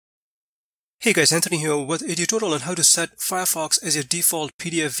Hey guys, Anthony here with a tutorial on how to set Firefox as your default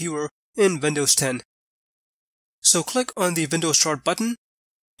PDF viewer in Windows 10. So click on the Windows Start button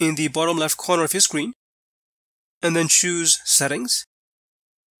in the bottom left corner of your screen and then choose Settings.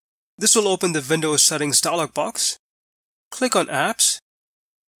 This will open the Windows Settings dialog box. Click on Apps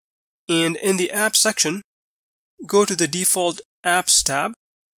and in the Apps section, go to the Default Apps tab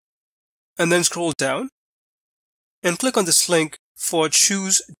and then scroll down and click on this link for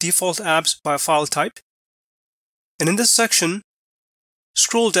Choose Default Apps by File Type. And in this section,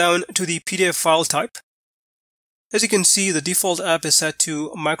 scroll down to the PDF file type. As you can see, the default app is set to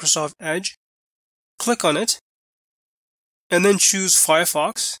Microsoft Edge. Click on it and then choose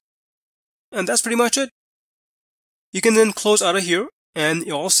Firefox. And that's pretty much it. You can then close out of here and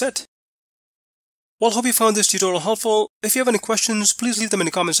you're all set. Well, hope you found this tutorial helpful. If you have any questions, please leave them in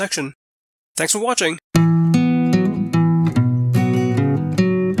the comment section. Thanks for watching.